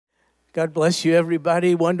God bless you,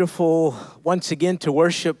 everybody. Wonderful once again to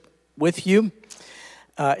worship with you.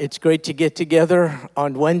 It's great to get together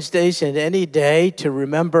on Wednesdays and any day to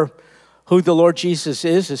remember who the Lord Jesus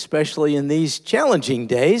is, especially in these challenging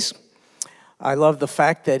days. I love the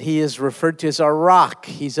fact that he is referred to as our rock.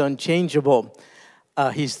 He's unchangeable.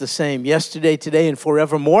 He's the same yesterday, today, and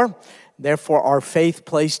forevermore. Therefore, our faith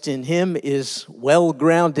placed in him is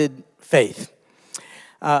well-grounded faith.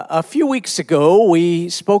 A few weeks ago, we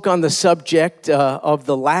spoke on the subject of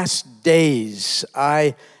the last days.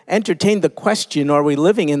 I entertained the question, are we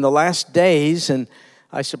living in the last days? And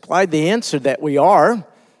I supplied the answer that we are,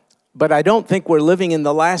 but I don't think we're living in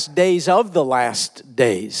the last days of the last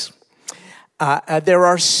days. There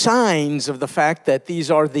are signs of the fact that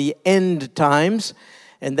these are the end times,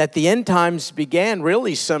 and that the end times began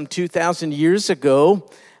really some 2,000 years ago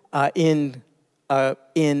in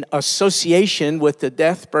association with the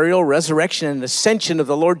death, burial, resurrection, and ascension of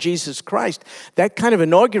the Lord Jesus Christ. That kind of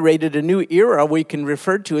inaugurated a new era we can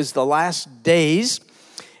refer to as the last days.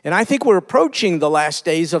 And I think we're approaching the last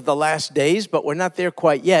days of the last days, but we're not there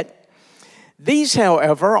quite yet. These,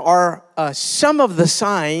 however, are some of the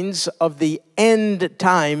signs of the end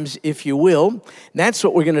times, if you will. And that's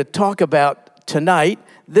what we're going to talk about tonight.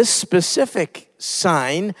 This specific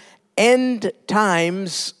sign, end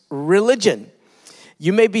times religion.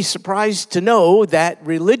 You may be surprised to know that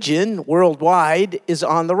religion worldwide is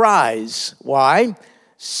on the rise. Why?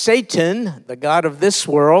 Satan, the god of this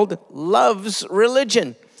world, loves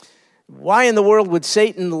religion. Why in the world would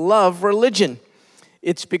Satan love religion?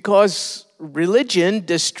 It's because religion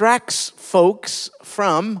distracts folks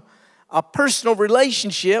from a personal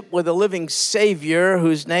relationship with a living Savior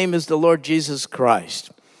whose name is the Lord Jesus Christ.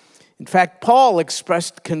 In fact, Paul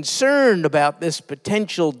expressed concern about this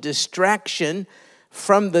potential distraction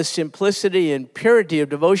from the simplicity and purity of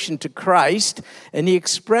devotion to Christ, and he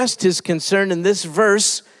expressed his concern in this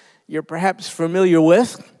verse you're perhaps familiar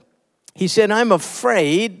with. He said, I'm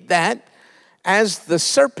afraid that as the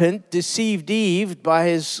serpent deceived Eve by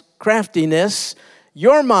his craftiness,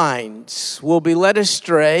 your minds will be led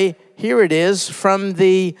astray, here it is, from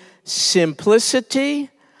the simplicity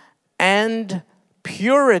and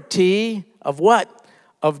purity of what?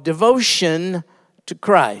 Of devotion to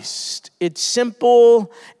Christ. It's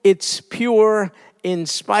simple, it's pure, in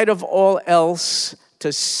spite of all else,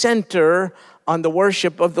 to center on the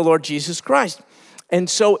worship of the Lord Jesus Christ. And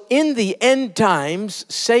so in the end times,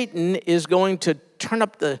 Satan is going to turn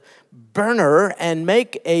up the burner and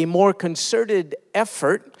make a more concerted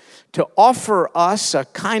effort to offer us a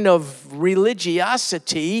kind of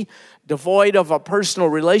religiosity devoid of a personal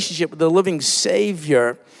relationship with the living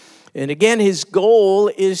Savior. And again, his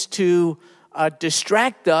goal is to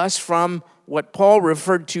distract us from what Paul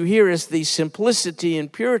referred to here as the simplicity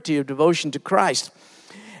and purity of devotion to Christ.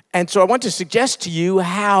 And so I want to suggest to you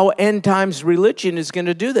how end times religion is going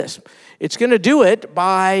to do this. It's going to do it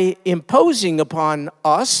by imposing upon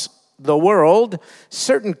us, the world,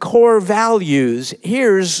 certain core values.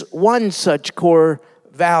 Here's one such core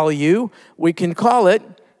value. We can call it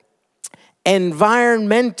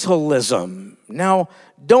environmentalism. Now,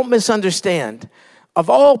 don't misunderstand. Of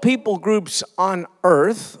all people groups on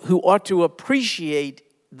earth who ought to appreciate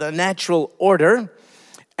the natural order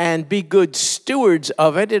and be good stewards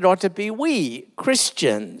of it, it ought to be we,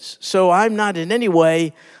 Christians. So I'm not in any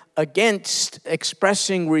way against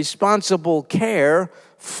expressing responsible care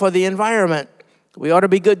for the environment. We ought to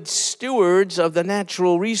be good stewards of the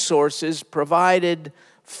natural resources provided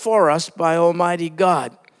for us by Almighty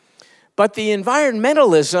God. But the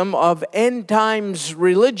environmentalism of end times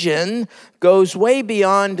religion goes way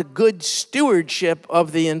beyond good stewardship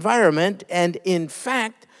of the environment, and in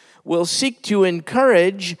fact will seek to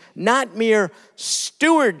encourage not mere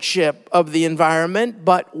stewardship of the environment,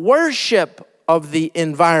 but worship of the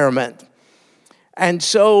environment. And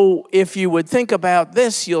so if you would think about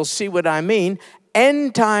this, you'll see what I mean.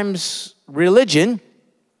 End times religion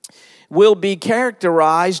will be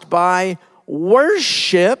characterized by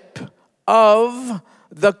worship of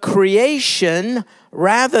the creation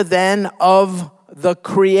rather than of the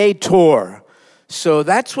Creator. So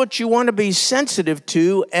that's what you want to be sensitive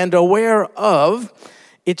to and aware of.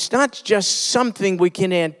 It's not just something we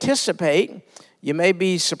can anticipate. You may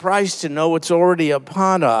be surprised to know it's already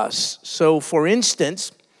upon us. So, for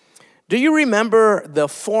instance, do you remember the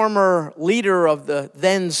former leader of the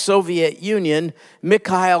then Soviet Union,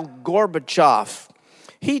 Mikhail Gorbachev?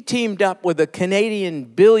 He teamed up with a Canadian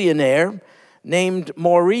billionaire named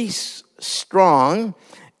Maurice Strong,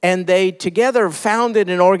 and they together founded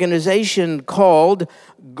an organization called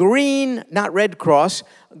Green Cross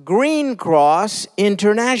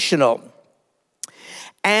International.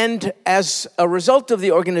 And as a result of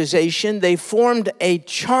the organization, they formed a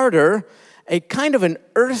charter, a kind of an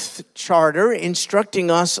earth charter,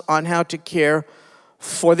 instructing us on how to care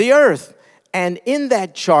for the earth. And in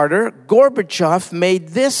that charter, Gorbachev made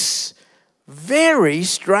this very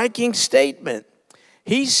striking statement.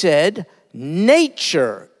 He said,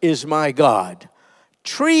 "Nature is my God.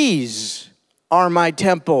 Trees are my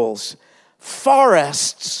temples.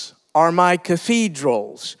 Forests are my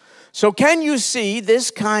cathedrals." So can you see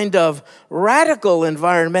this kind of radical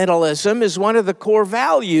environmentalism is one of the core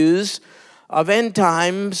values of end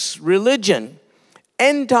times religion?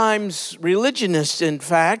 End times religionists, in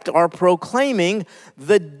fact, are proclaiming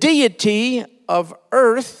the deity of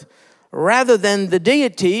earth rather than the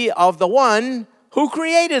deity of the one who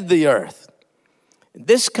created the earth.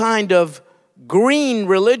 This kind of green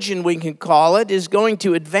religion, we can call it, is going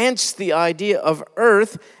to advance the idea of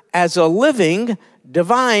earth as a living,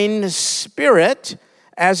 divine spirit,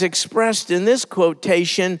 as expressed in this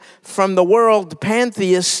quotation from the world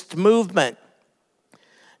pantheist movement.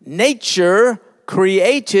 Nature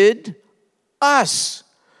created us.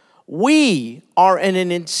 We are an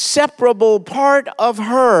inseparable part of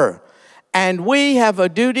her, and we have a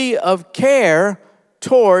duty of care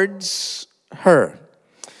towards her.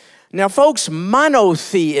 Now, folks,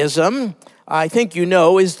 monotheism, I think you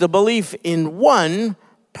know, is the belief in one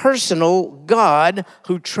personal God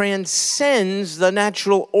who transcends the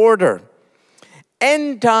natural order.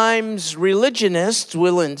 End times religionists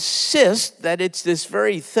will insist that it's this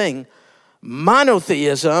very thing,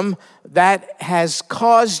 monotheism, that has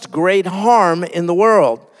caused great harm in the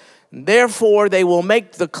world. Therefore, they will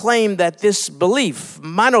make the claim that this belief,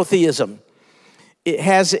 monotheism, it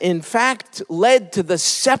has in fact led to the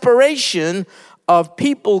separation of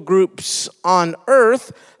people groups on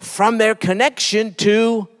earth from their connection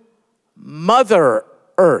to Mother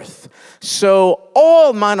Earth. So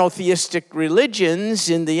all monotheistic religions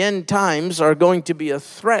in the end times are going to be a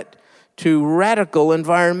threat to radical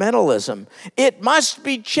environmentalism. It must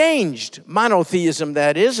be changed, monotheism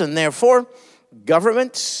that is, and therefore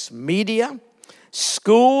governments, media,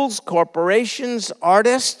 schools, corporations,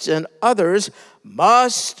 artists, and others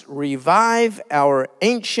must revive our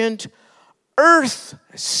ancient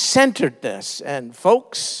earth-centeredness. And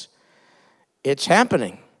folks, it's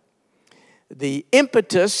happening. The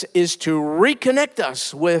impetus is to reconnect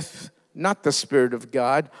us with, not the Spirit of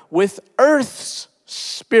God, with Earth's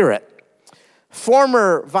Spirit.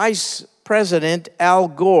 Former Vice President Al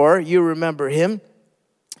Gore, you remember him,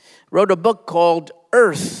 wrote a book called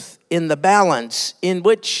Earth in the Balance, in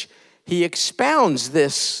which he expounds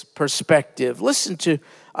this perspective. Listen to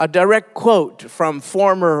a direct quote from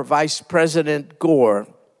former Vice President Gore.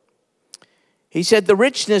 He said, "The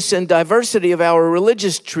richness and diversity of our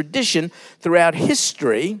religious tradition throughout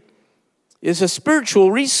history is a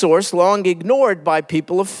spiritual resource long ignored by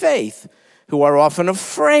people of faith, who are often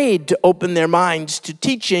afraid to open their minds to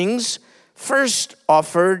teachings first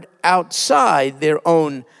offered outside their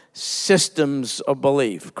own systems of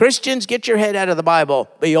belief." Christians, get your head out of the Bible.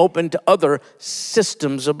 Be open to other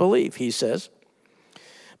systems of belief, he says.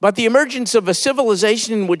 But the emergence of a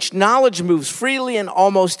civilization in which knowledge moves freely and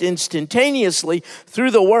almost instantaneously through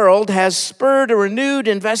the world has spurred a renewed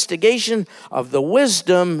investigation of the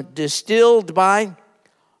wisdom distilled by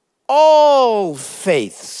all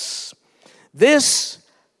faiths. This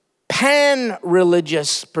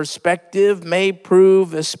pan-religious perspective may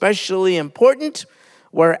prove especially important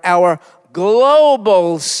where our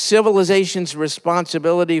global civilization's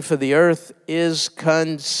responsibility for the earth is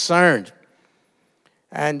concerned.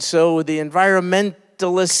 And so the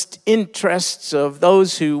environmentalist interests of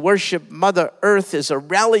those who worship Mother Earth is a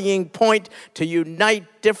rallying point to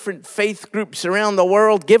unite different faith groups around the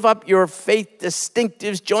world. Give up your faith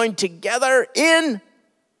distinctives, join together in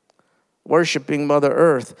worshiping Mother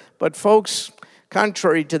Earth. But folks,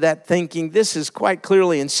 contrary to that thinking, this is quite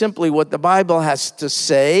clearly and simply what the Bible has to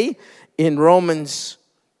say in Romans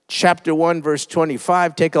chapter 1, verse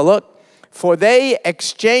 25. Take a look. "For they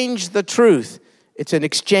exchanged the truth." It's an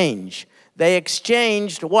exchange. They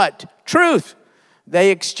exchanged what? Truth.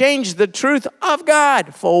 They exchanged the truth of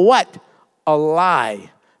God for what? A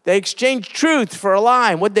lie. They exchanged truth for a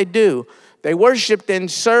lie. And what'd they do? They worshiped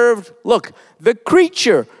and served, look, the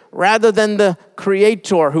creature rather than the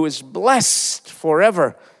Creator, who is blessed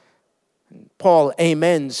forever. Paul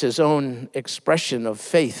amens his own expression of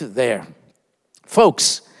faith there.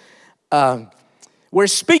 Folks, we're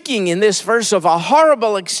speaking in this verse of a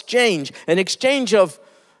horrible exchange, an exchange of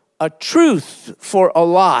a truth for a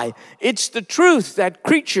lie. It's the truth that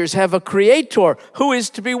creatures have a Creator who is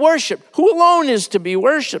to be worshiped, who alone is to be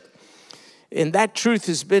worshiped. And that truth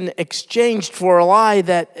has been exchanged for a lie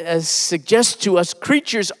that suggests to us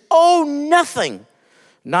creatures owe nothing,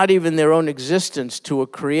 not even their own existence, to a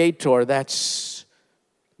creator. That's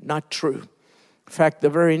not true. In fact, the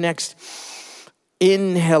very next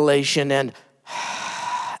inhalation and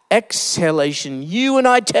exhalation you and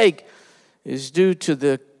I take is due to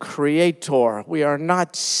the Creator. We are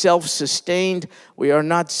not self-sustained. We are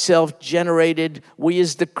not self-generated. We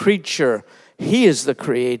is the creature. He is the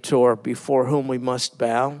Creator before whom we must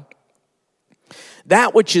bow.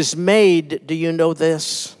 That which is made, do you know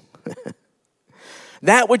this?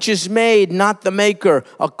 That which is made, not the maker,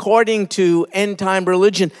 according to end-time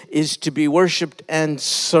religion, is to be worshiped and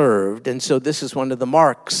served. And so this is one of the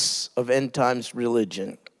marks of end-times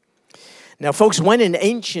religion. Now, folks, when in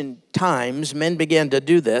ancient times men began to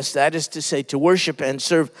do this, that is to say, to worship and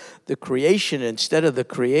serve the creation instead of the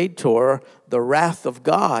Creator, the wrath of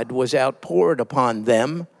God was outpoured upon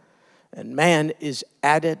them, and man is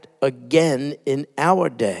at it again in our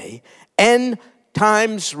day. End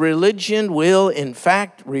times religion will, in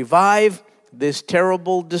fact, revive this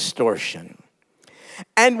terrible distortion.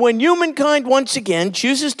 And when humankind once again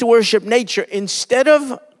chooses to worship nature instead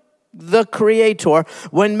of the Creator,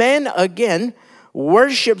 when man again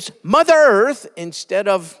worships Mother Earth instead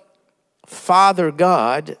of Father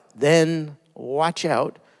God, then watch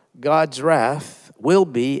out, God's wrath will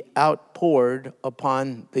be outpoured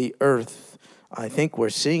upon the earth. I think we're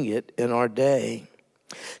seeing it in our day.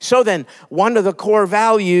 So then, one of the core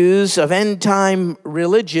values of end-time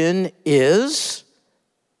religion is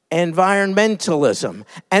environmentalism.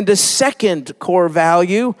 And the second core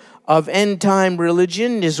value of end-time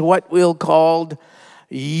religion is what we'll call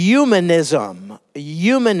humanism.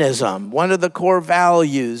 Humanism, one of the core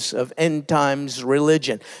values of end-times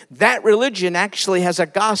religion. That religion actually has a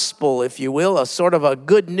gospel, if you will, a sort of a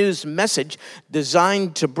good news message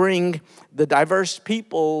designed to bring the diverse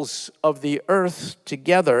peoples of the earth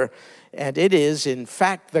together. And it is, in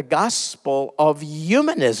fact, the gospel of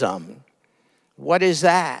humanism. What is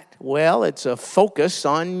that? Well, it's a focus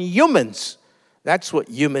on humans. That's what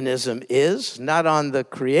humanism is, not on the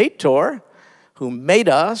Creator who made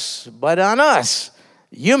us, but on us.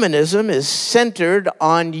 Humanism is centered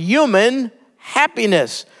on human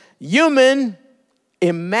happiness, human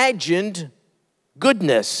imagined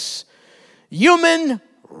goodness, human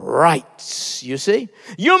rights, you see,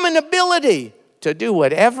 human ability to do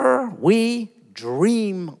whatever we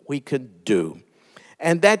dream we could do.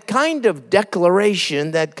 And that kind of declaration,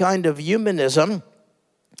 that kind of humanism,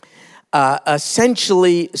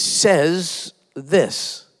 essentially says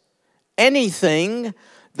this: anything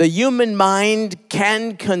the human mind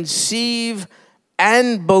can conceive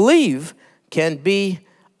and believe can be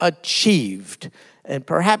achieved. And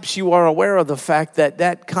perhaps you are aware of the fact that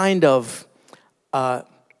that kind of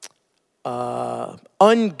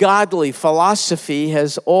ungodly philosophy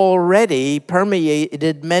has already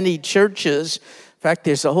permeated many churches. In fact,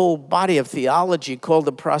 there's a whole body of theology called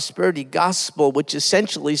the prosperity gospel, which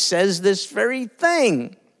essentially says this very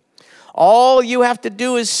thing. All you have to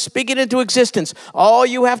do is speak it into existence. All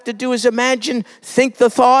you have to do is imagine, think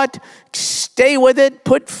the thought, stay with it,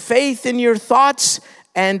 put faith in your thoughts,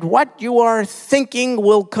 and what you are thinking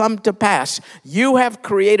will come to pass. You have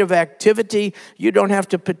creative activity. You don't have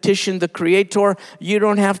to petition the Creator. You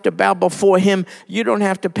don't have to bow before Him. You don't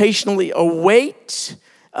have to patiently await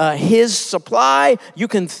His supply. You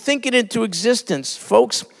can think it into existence.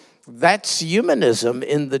 Folks, that's humanism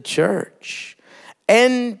in the church.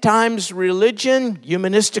 End times religion,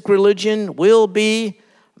 humanistic religion, will be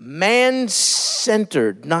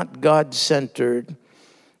man-centered, not God-centered.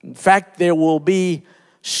 In fact, there will be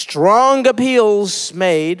strong appeals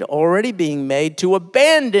already being made, to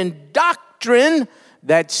abandon doctrine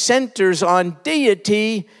that centers on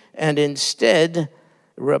deity and instead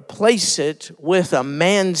replace it with a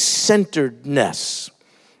man-centeredness.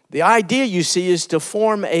 The idea, you see, is to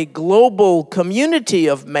form a global community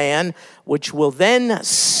of man which will then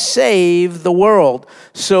save the world.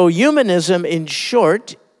 So humanism, in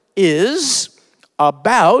short, is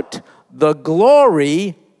about the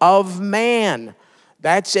glory of man.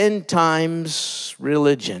 That's end times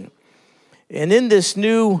religion. And in this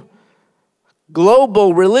new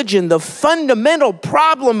global religion, the fundamental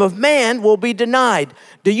problem of man will be denied.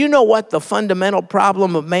 Do you know what the fundamental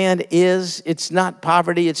problem of man is? It's not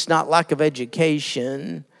poverty, it's not lack of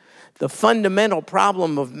education. The fundamental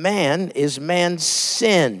problem of man is man's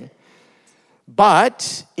sin.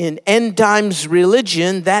 But in end times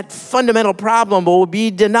religion, that fundamental problem will be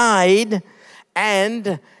denied,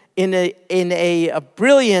 and in a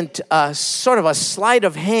brilliant sort of a sleight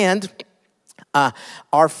of hand,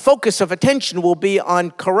 Our focus of attention will be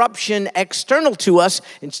on corruption external to us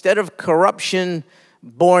instead of corruption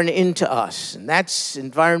born into us. And that's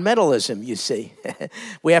environmentalism, you see.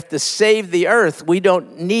 We have to save the earth. We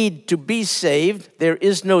don't need to be saved. There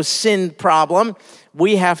is no sin problem.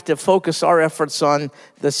 We have to focus our efforts on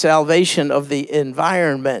the salvation of the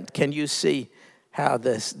environment. Can you see how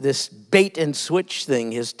this bait and switch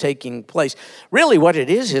thing is taking place? Really what it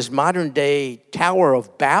is modern day Tower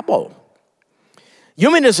of Babel.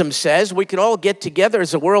 Humanism says we can all get together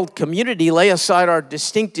as a world community, lay aside our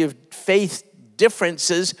distinctive faith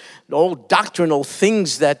differences, all doctrinal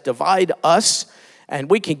things that divide us, and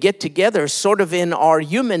we can get together sort of in our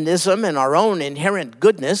humanism and our own inherent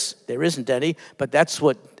goodness. There isn't any, but that's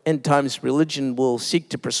what end times religion will seek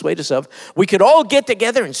to persuade us of. We could all get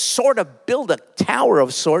together and sort of build a tower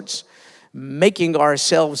of sorts, making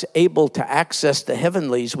ourselves able to access the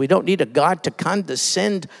heavenlies. We don't need a God to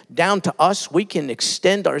condescend down to us. We can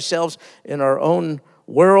extend ourselves in our own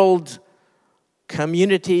world,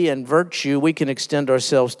 community, and virtue. We can extend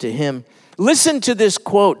ourselves to Him. Listen to this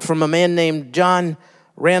quote from a man named John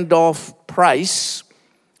Randolph Price,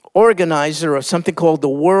 organizer of something called the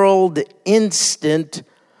World Instant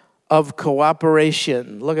of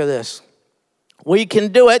Cooperation. Look at this. We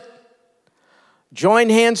can do it. Join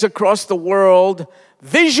hands across the world.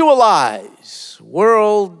 Visualize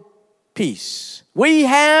world peace. We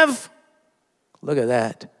have, look at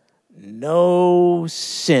that, no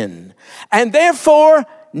sin. And therefore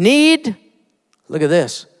need, look at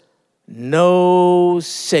this, no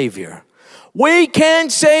Savior. We can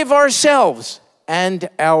save ourselves and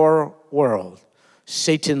our world.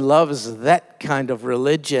 Satan loves that kind of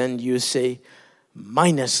religion, you see,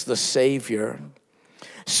 minus the Savior.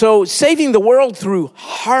 So saving the world through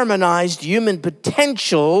harmonized human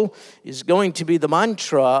potential is going to be the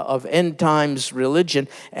mantra of end times religion,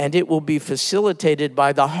 and it will be facilitated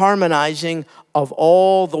by the harmonizing of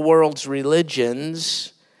all the world's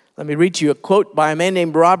religions. Let me read to you a quote by a man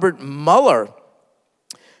named Robert Mueller,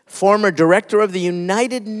 former director of the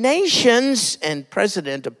United Nations and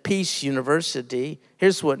president of Peace University.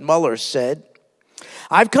 Here's what Mueller said.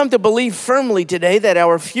 I've come to believe firmly today that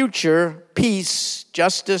our future, peace,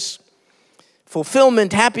 justice,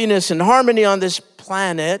 fulfillment, happiness, and harmony on this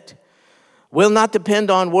planet will not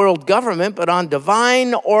depend on world government, but on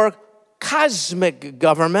divine or cosmic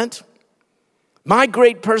government. My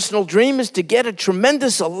great personal dream is to get a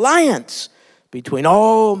tremendous alliance between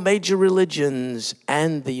all major religions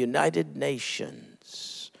and the United Nations.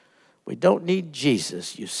 We don't need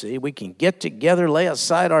Jesus, you see. We can get together, lay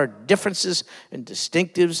aside our differences and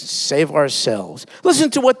distinctives, save ourselves. Listen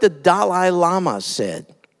to what the Dalai Lama said.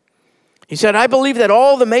 He said, I believe that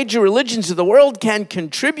all the major religions of the world can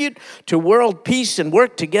contribute to world peace and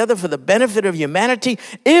work together for the benefit of humanity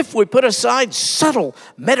if we put aside subtle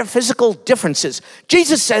metaphysical differences.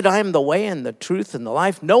 Jesus said, I am the way and the truth and the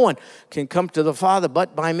life. No one can come to the Father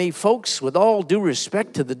but by me. Folks, with all due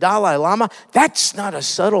respect to the Dalai Lama, that's not a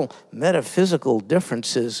subtle metaphysical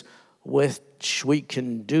differences which we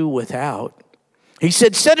can do without. He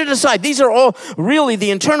said, set it aside. These are all really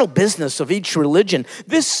the internal business of each religion.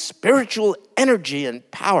 This spiritual energy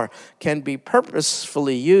and power can be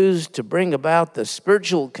purposefully used to bring about the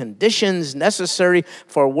spiritual conditions necessary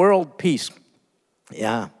for world peace.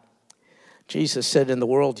 Yeah. Jesus said, in the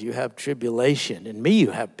world you have tribulation. In me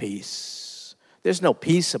you have peace. There's no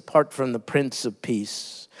peace apart from the Prince of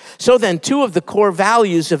Peace. So then, two of the core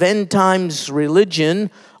values of end times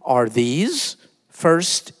religion are these.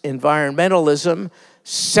 First, environmentalism.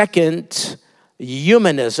 Second,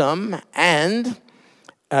 humanism. And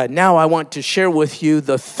now I want to share with you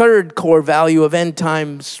the third core value of end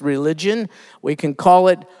times religion. We can call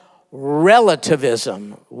it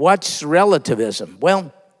relativism. What's relativism?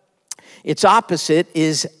 Well, its opposite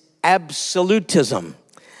is absolutism.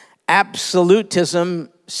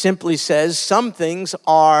 Absolutism simply says some things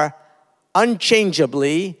are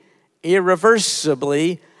unchangeably,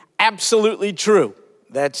 irreversibly, absolutely true.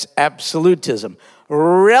 That's absolutism.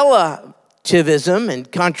 Relativism, in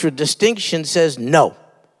contradistinction, says no.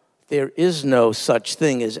 There is no such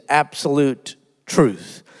thing as absolute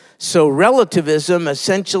truth. So relativism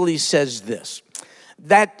essentially says this,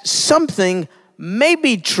 that something may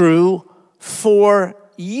be true for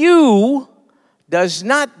you does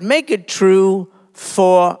not make it true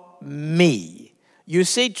for me. You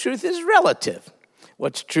see, truth is relative.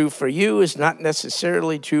 What's true for you is not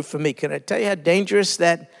necessarily true for me. Can I tell you how dangerous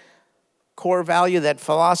that core value, that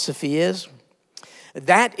philosophy is?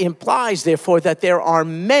 That implies, therefore, that there are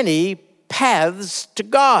many paths to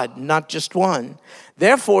God, not just one.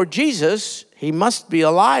 Therefore, Jesus, he must be a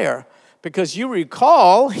liar Because you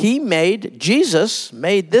recall, Jesus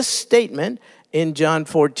made this statement in John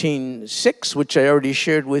 14:6, which I already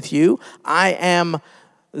shared with you. I am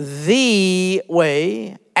the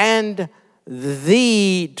way and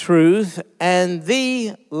the truth and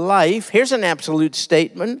the life. Here's an absolute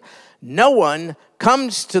statement. No one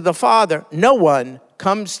comes to the Father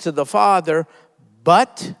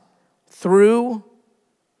but through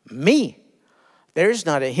me. There's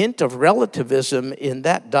not a hint of relativism in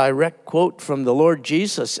that direct quote from the Lord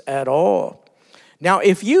Jesus at all. Now,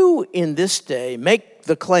 if you in this day make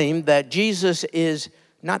the claim that Jesus is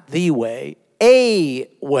not the way, a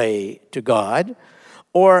way to God,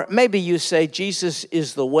 or maybe you say Jesus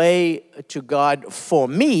is the way to God for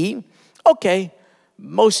me, okay,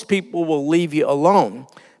 most people will leave you alone.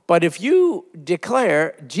 But if you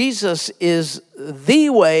declare Jesus is the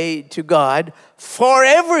way to God for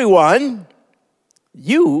everyone,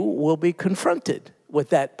 you will be confronted with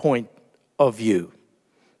that point of view.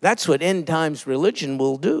 That's what end times religion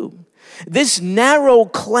will do. This narrow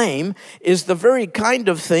claim is the very kind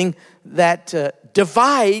of thing that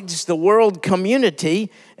divides the world community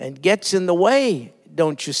and gets in the way,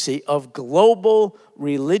 don't you see, of global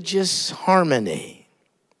religious harmony.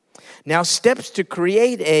 Now, steps to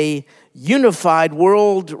create a unified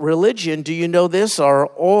world religion, do you know this, are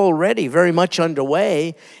already very much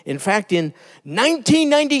underway. In fact, in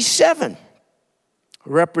 1997,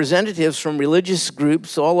 representatives from religious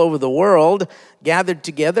groups all over the world gathered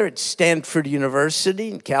together at Stanford University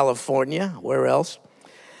in California, where else?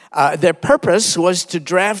 Their purpose was to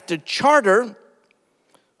draft a charter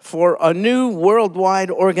for a new worldwide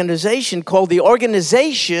organization called the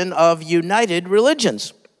Organization of United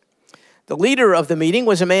Religions. The leader of the meeting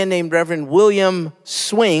was a man named Reverend William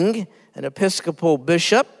Swing, an Episcopal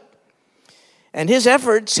bishop. And his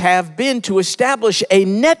efforts have been to establish a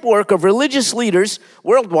network of religious leaders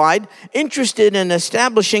worldwide interested in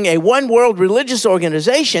establishing a one world religious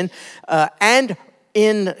organization. And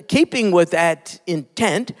in keeping with that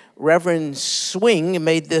intent, Reverend Swing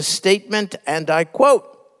made this statement, and I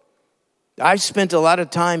quote, "I've spent a lot of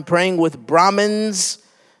time praying with Brahmins,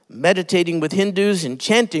 meditating with Hindus, and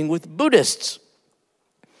chanting with Buddhists.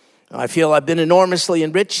 I feel I've been enormously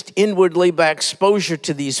enriched inwardly by exposure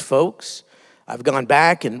to these folks. I've gone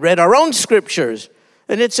back and read our own scriptures,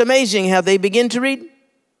 and it's amazing how they begin to read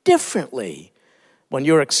differently when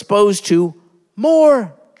you're exposed to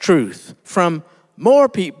more truth from more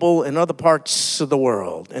people in other parts of the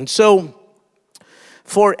world." And so,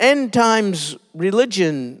 for end times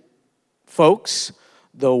religion, folks,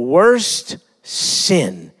 the worst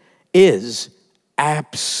sin is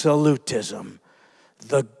absolutism,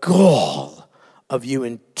 the gall of you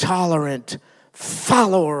intolerant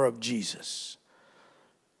follower of Jesus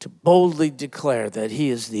to boldly declare that he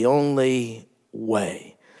is the only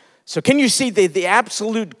way. So can you see the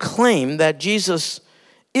absolute claim that Jesus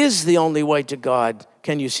is the only way to God?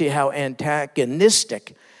 Can you see how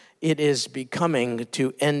antagonistic it is becoming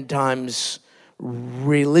to end times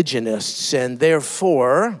religionists? And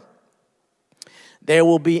therefore, there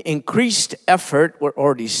will be increased effort, we're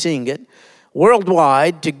already seeing it,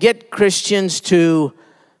 worldwide to get Christians to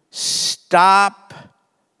stop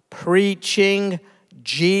preaching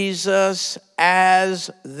Jesus as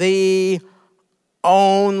the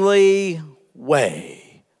only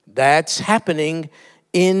way. That's happening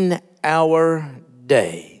in our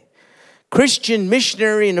day. Christian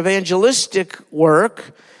missionary and evangelistic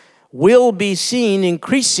work will be seen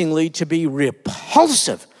increasingly to be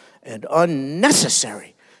repulsive and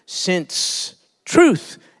unnecessary, since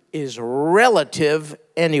truth is relative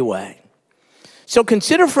anyway. So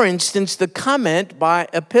consider, for instance, the comment by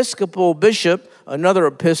Episcopal bishop, another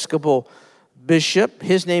Episcopal bishop.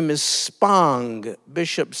 His name is Spong,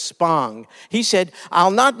 Bishop Spong. He said,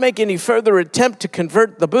 "I'll not make any further attempt to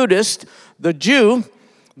convert the Buddhist, the Jew,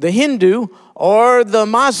 the Hindu, or the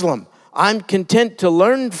Muslim. I'm content to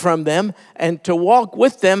learn from them and to walk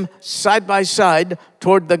with them side by side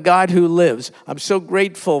toward the God who lives." I'm so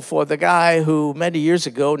grateful for the guy who many years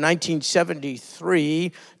ago,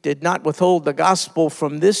 1973, did not withhold the gospel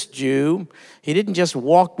from this Jew. He didn't just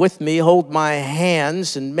walk with me, hold my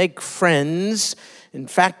hands, and make friends. In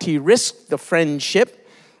fact, he risked the friendship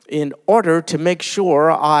in order to make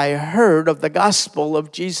sure I heard of the gospel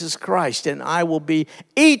of Jesus Christ. And I will be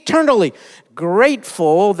eternally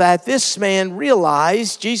grateful that this man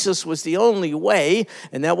realized Jesus was the only way,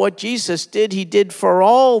 and that what Jesus did, he did for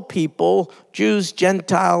all people, Jews,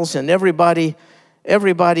 Gentiles, and everybody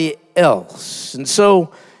else. And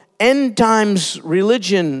so, end times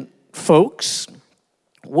religion folks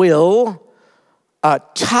will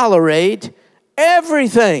tolerate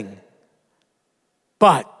everything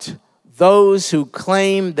but those who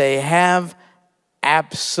claim they have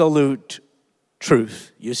absolute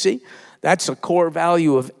truth. You see, that's a core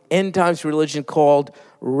value of end times religion called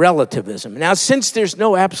relativism. Now, since there's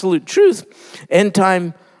no absolute truth, end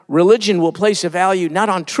time religion will place a value not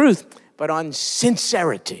on truth, but on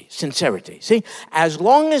sincerity. Sincerity. See, as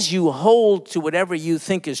long as you hold to whatever you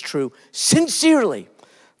think is true sincerely,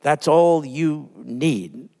 that's all you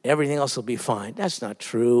need. Everything else will be fine. That's not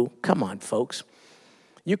true. Come on, folks.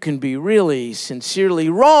 You can be really sincerely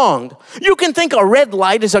wrong. You can think a red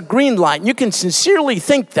light is a green light. You can sincerely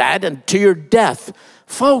think that and to your death.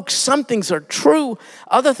 Folks, some things are true.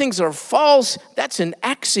 Other things are false. That's an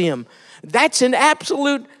axiom. That's an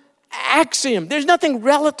absolute axiom. There's nothing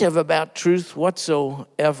relative about truth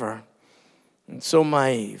whatsoever. And so,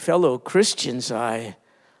 my fellow Christians, I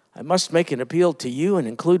must make an appeal to you and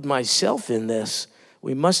include myself in this.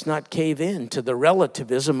 We must not cave in to the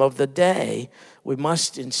relativism of the day. We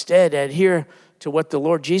must instead adhere to what the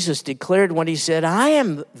Lord Jesus declared when he said, I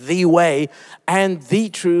am the way and the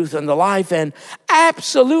truth and the life, and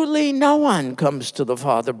absolutely no one comes to the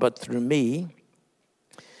Father but through me.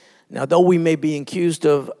 Now, though we may be accused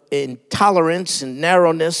of intolerance and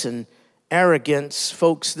narrowness and arrogance,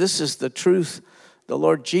 folks, this is the truth the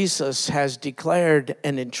Lord Jesus has declared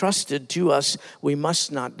and entrusted to us. We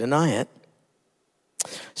must not deny it.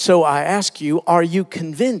 So I ask you, are you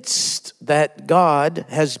convinced that God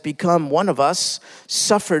has become one of us,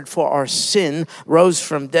 suffered for our sin, rose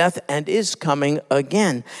from death, and is coming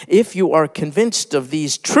again? If you are convinced of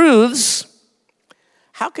these truths,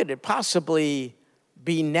 how could it possibly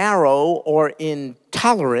be narrow or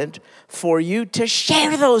intolerant for you to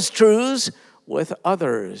share those truths with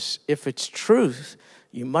others? If it's truth,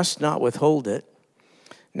 you must not withhold it.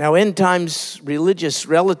 Now, end times religious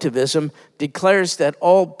relativism declares that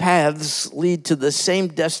all paths lead to the same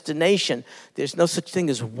destination. There's no such thing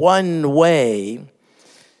as one way.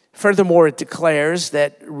 Furthermore, it declares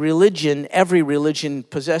that every religion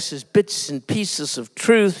possesses bits and pieces of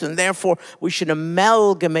truth, and therefore we should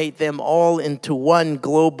amalgamate them all into one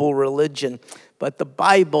global religion. But the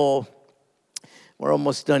Bible, we're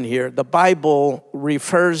almost done here, the Bible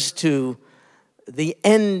refers to the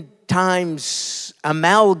end times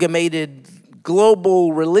amalgamated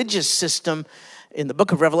global religious system in the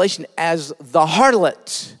book of Revelation as the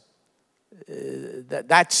harlot.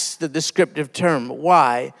 That's the descriptive term.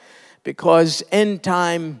 Why? Because end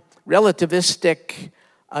time relativistic,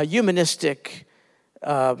 humanistic,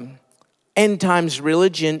 end times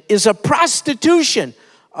religion is a prostitution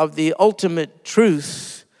of the ultimate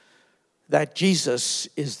truth that Jesus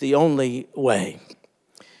is the only way.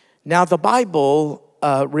 Now, the Bible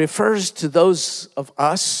refers to those of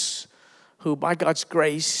us who, by God's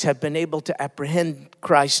grace, have been able to apprehend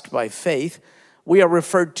Christ by faith. We are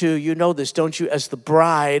referred to, you know this, don't you, as the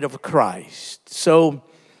bride of Christ. So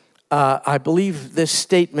I believe this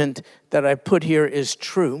statement that I put here is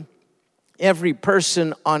true. Every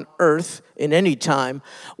person on earth in any time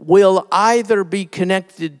will either be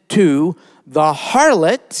connected to the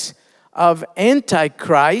harlot of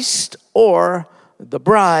Antichrist or the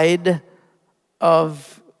bride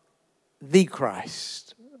of the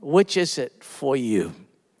Christ. Which is it for you?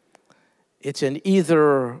 It's an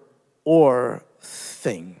either or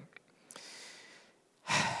thing.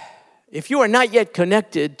 If you are not yet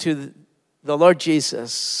connected to the Lord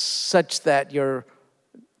Jesus such that you're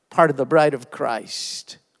part of the bride of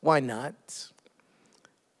Christ, why not?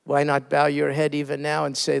 Why not bow your head even now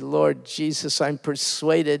and say, Lord Jesus, I'm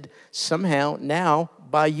persuaded somehow now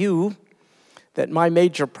by you that my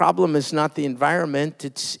major problem is not the environment,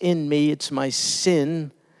 it's in me, it's my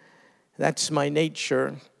sin. That's my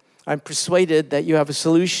nature. I'm persuaded that you have a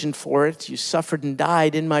solution for it. You suffered and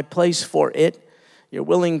died in my place for it. You're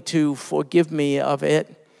willing to forgive me of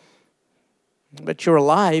it. But you're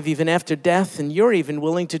alive even after death, and you're even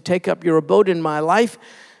willing to take up your abode in my life.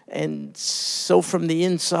 And so from the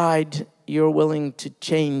inside, you're willing to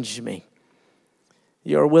change me.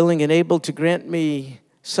 You're willing and able to grant me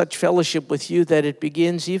such fellowship with you that it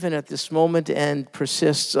begins even at this moment and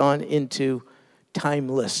persists on into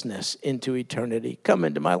timelessness, into eternity. Come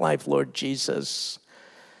into my life, Lord Jesus.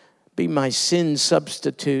 Be my sin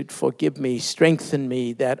substitute. Forgive me, strengthen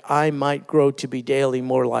me, that I might grow to be daily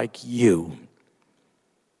more like you.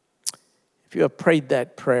 If you have prayed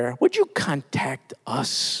that prayer, would you contact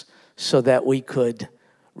us so that we could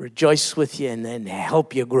rejoice with you and then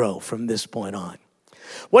help you grow from this point on?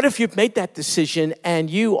 What if you've made that decision and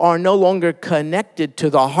you are no longer connected to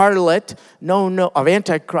the harlot, of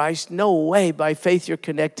Antichrist? No way. By faith, you're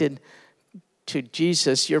connected to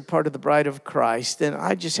Jesus, you're part of the bride of Christ, then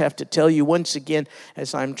I just have to tell you once again,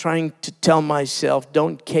 as I'm trying to tell myself,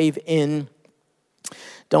 don't cave in,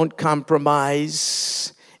 don't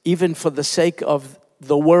compromise, even for the sake of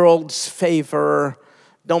the world's favor.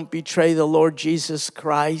 Don't betray the Lord Jesus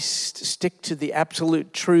Christ. Stick to the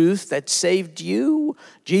absolute truth that saved you,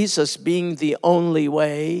 Jesus being the only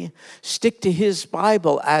way. Stick to his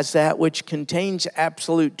Bible as that which contains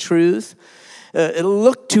absolute truth.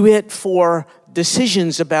 Look to it for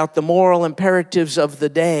decisions about the moral imperatives of the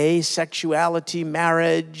day, sexuality,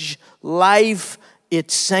 marriage, life,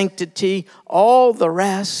 its sanctity, all the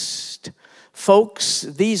rest. Folks,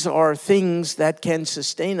 these are things that can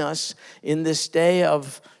sustain us in this day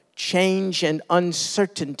of change and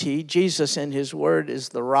uncertainty. Jesus and his word is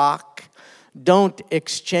the rock. Don't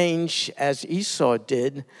exchange, as Esau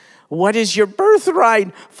did, what is your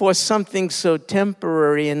birthright for something so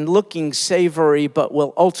temporary and looking savory, but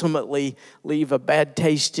will ultimately leave a bad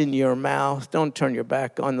taste in your mouth. Don't turn your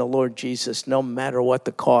back on the Lord Jesus, no matter what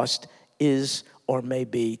the cost is or may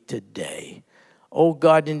be today. Oh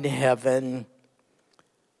God in heaven,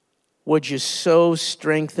 would you so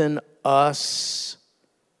strengthen us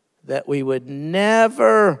that we would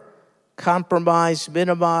never compromise,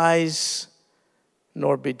 minimize,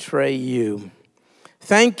 nor betray you.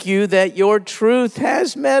 Thank you that your truth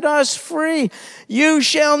has made us free. You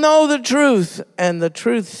shall know the truth, and the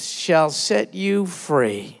truth shall set you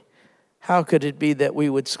free. How could it be that we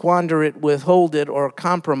would squander it, withhold it, or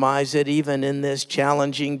compromise it even in this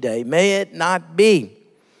challenging day? May it not be.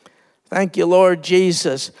 Thank you, Lord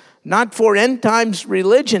Jesus, not for end times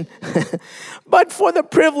religion, but for the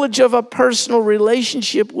privilege of a personal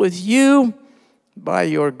relationship with you by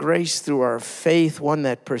your grace through our faith, one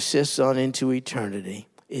that persists on into eternity.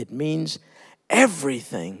 It means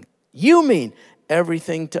everything. You mean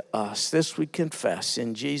everything to us. This we confess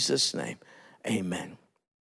in Jesus' name. Amen.